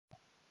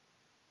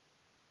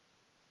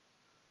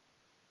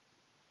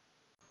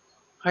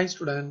Hi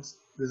students,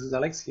 this is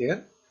Alex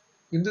here.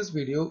 In this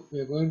video, we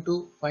are going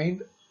to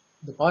find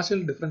the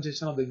partial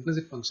differentiation of the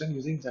implicit function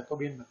using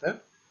Jacobian method,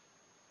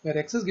 where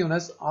x is given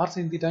as r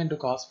sin theta into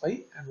cos phi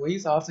and y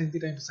is r sin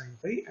theta into sin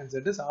phi and z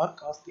is r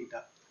cos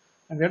theta.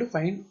 And we have to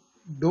find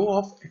dou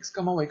of x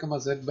comma y comma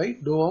z by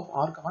dou of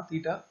r comma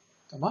theta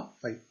comma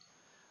phi.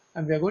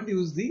 And we are going to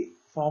use the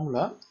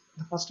formula.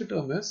 The first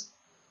term is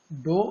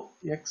dou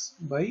x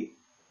by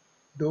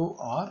dou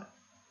r,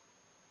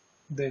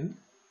 then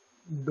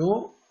dou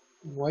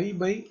y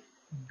by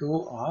dou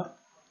r,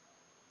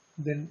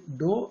 then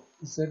dou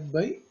z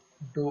by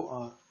dou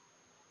r.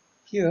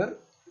 Here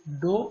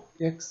dou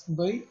x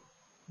by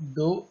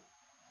dou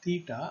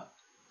theta,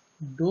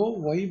 dou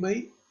y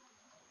by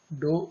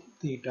dou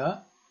theta,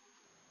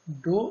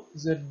 dou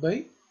z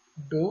by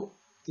dou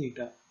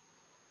theta,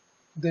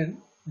 then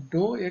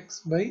dou x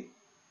by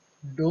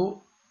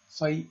dou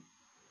phi,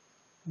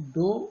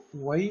 dou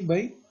y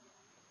by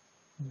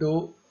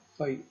dou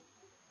phi,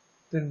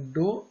 then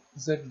dou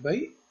z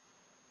by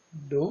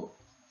dou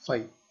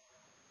phi.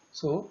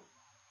 So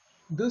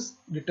this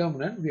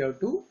determinant we have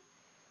to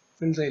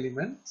fill the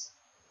elements,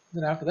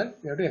 then after that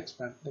we have to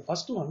expand. The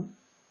first one,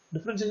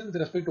 differentiation with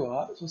respect to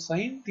r, so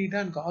sin theta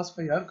and cos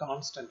phi are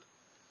constant.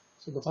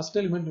 So the first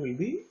element will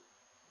be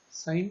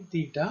sin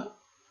theta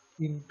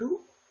into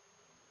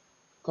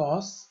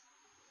cos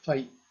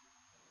phi.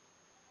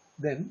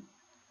 Then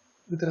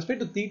with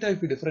respect to theta,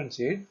 if we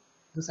differentiate,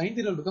 the sin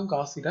theta will become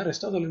cos theta,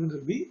 rest of the elements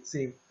will be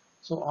same.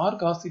 So r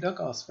cos theta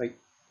cos phi,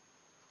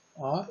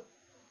 r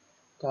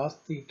cos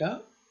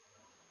theta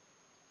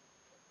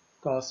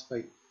cos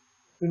phi.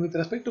 Then with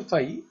respect to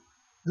phi,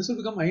 this will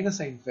become minus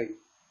sin phi.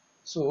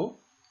 So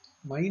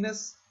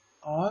minus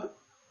r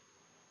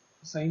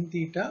sin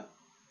theta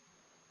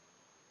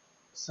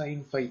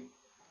sin phi.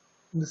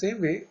 In the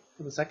same way,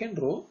 for the second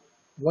row,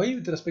 y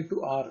with respect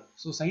to r,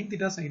 so sin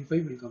theta sin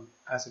phi will come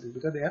as it is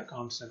because they are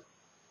constant.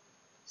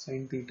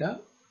 Sin theta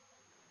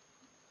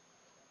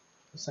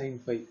sin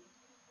phi.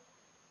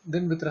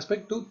 Then with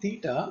respect to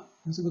theta,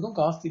 this will become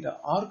cos theta,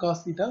 r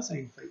cos theta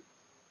sin phi,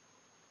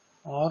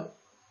 r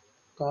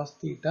cos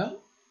theta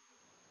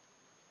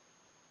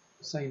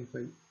sin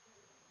phi.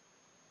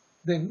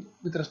 Then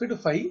with respect to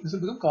phi, this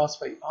will become cos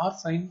phi, r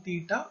sin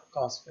theta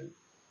cos phi,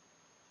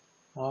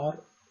 r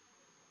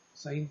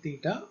sin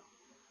theta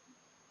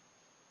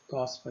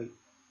cos phi.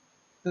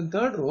 Then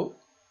third row,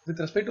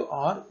 with respect to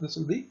r, this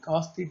will be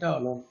cos theta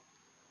alone.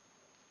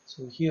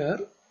 So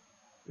here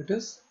it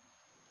is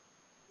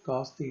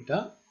cos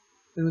theta.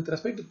 Then with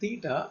respect to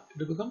theta, it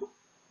will become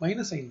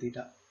minus sin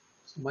theta.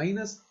 So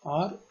minus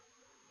r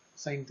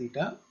sin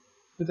theta.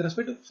 With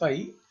respect to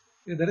phi,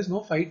 there is no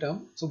phi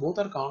term, so both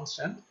are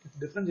constant. Its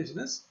differentiation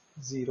is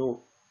 0.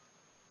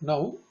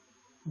 Now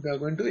we are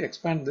going to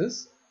expand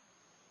this.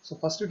 So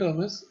first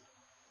term is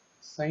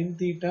sin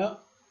theta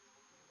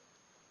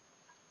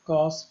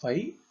cos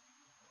phi,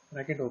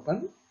 bracket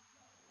open.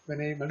 When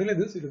I multiply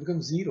this, it will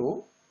become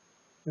 0.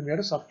 Then we have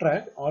to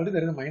subtract. Already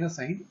there is a minus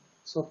sign,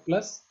 so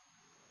plus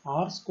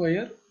r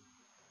square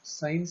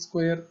sin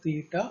square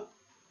theta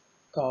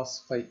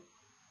cos phi.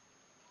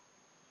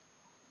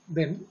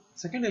 Then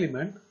second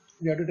element,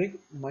 we have to take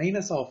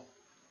minus of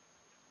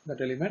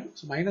that element,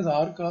 so minus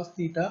r cos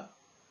theta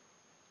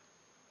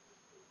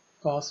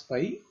cos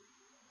phi.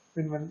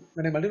 When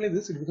I multiply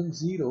this, it becomes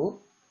 0.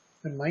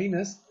 Then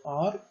minus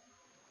r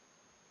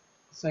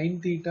sin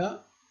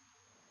theta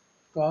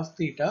cos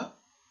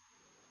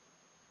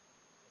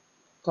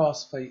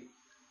phi.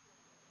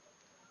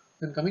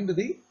 Then coming to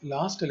the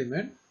last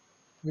element,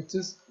 which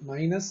is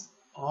minus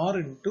r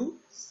into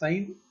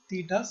sin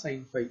theta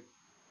sin phi,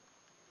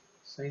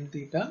 sin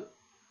theta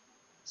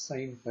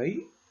sin phi,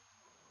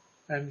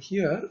 and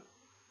here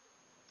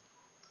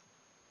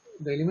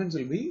the elements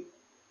will be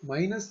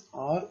minus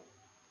r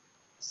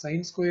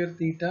sin square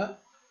theta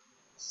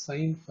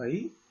sin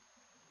phi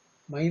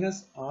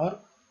minus r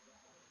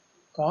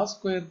cos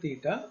square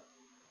theta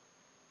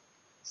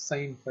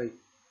sin phi.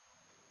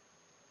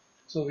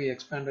 So we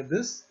expanded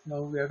this.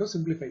 Now we have to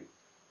simplify.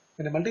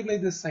 When I multiply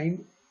this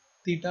sin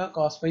theta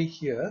cos phi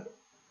here,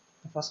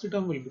 the first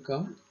term will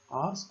become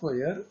r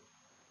square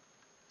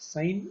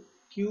sin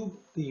cube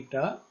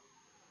theta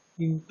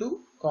into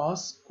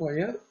cos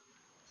square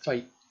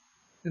phi.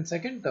 Then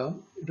second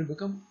term, it will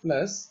become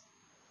plus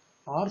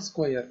r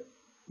square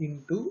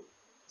into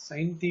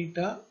sin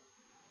theta,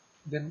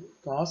 then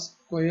cos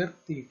square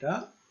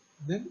theta,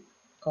 then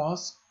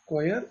cos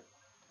square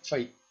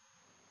phi.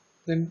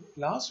 Then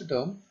last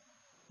term,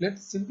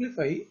 let's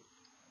simplify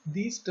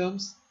these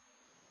terms,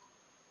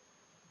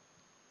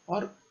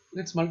 or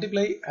let's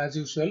multiply as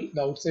usual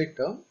the outside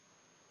term.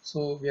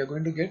 So we are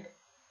going to get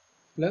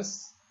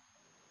plus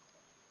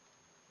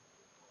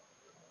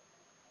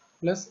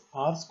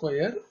r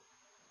square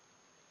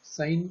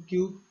sin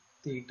cube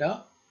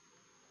theta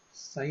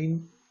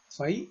sin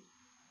phi,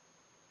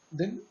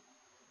 then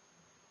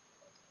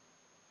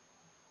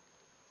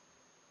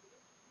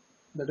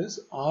that is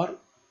r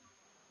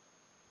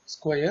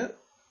square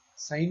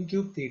sin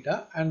cube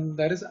theta, and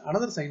there is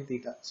another sin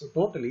theta. So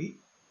totally,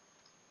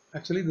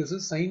 actually this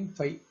is sin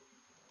phi.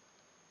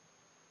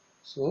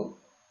 So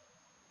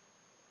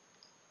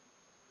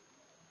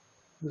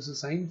this is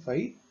sine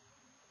phi.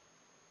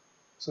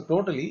 So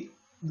totally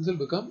this will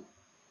become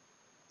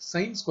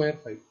sine square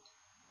phi.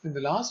 And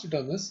the last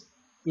term is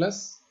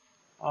plus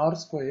r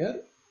square.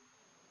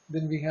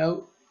 Then we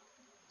have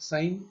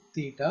sine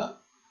theta.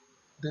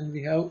 Then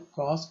we have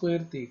cos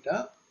square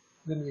theta.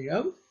 Then we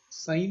have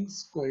sine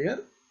square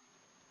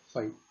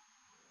phi.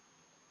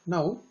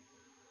 Now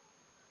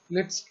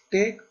let's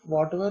take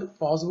whatever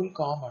possible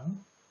common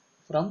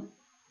from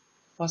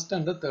first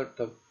and the third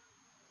term.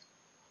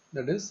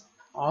 That is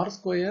r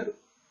square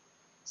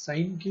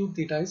sine cube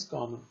theta is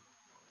common.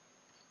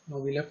 Now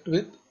we left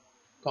with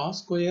cos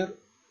square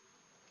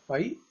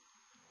phi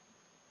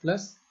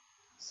plus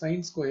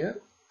sine square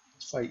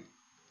phi.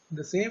 In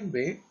the same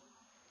way,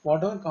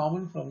 whatever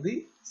common from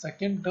the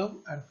second term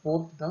and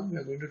fourth term we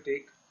are going to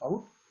take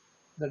out.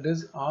 That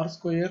is r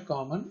square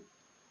common,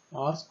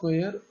 r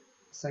square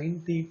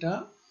sine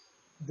theta,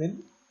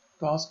 then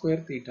cos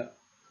square theta,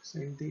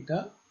 sine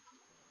theta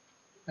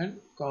and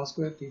cos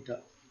square theta.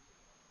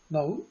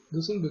 Now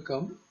this will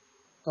become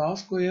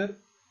cos square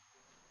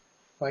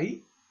phi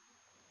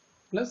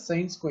plus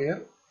sine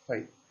square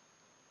phi.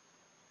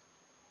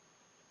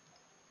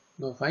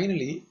 Now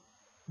finally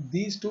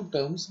these two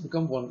terms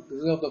become one. This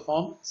is of the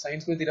form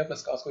sine square theta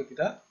plus cos square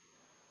theta.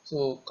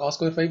 So cos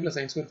square phi plus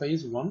sine square phi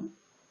is 1.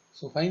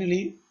 So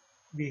finally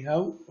we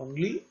have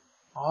only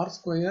r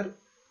square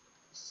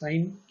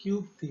sine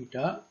cube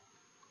theta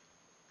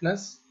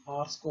plus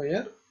r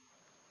square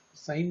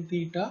sine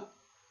theta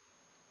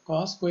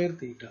cos square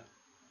theta.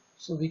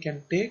 So we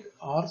can take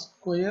r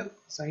square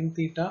sine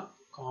theta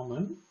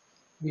common.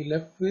 We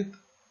left with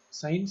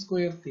sine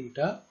square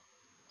theta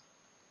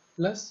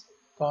plus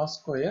cos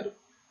square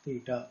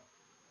theta.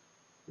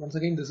 Once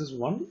again this is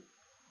 1.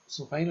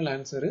 So final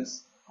answer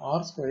is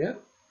r square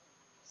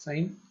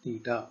sine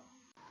theta.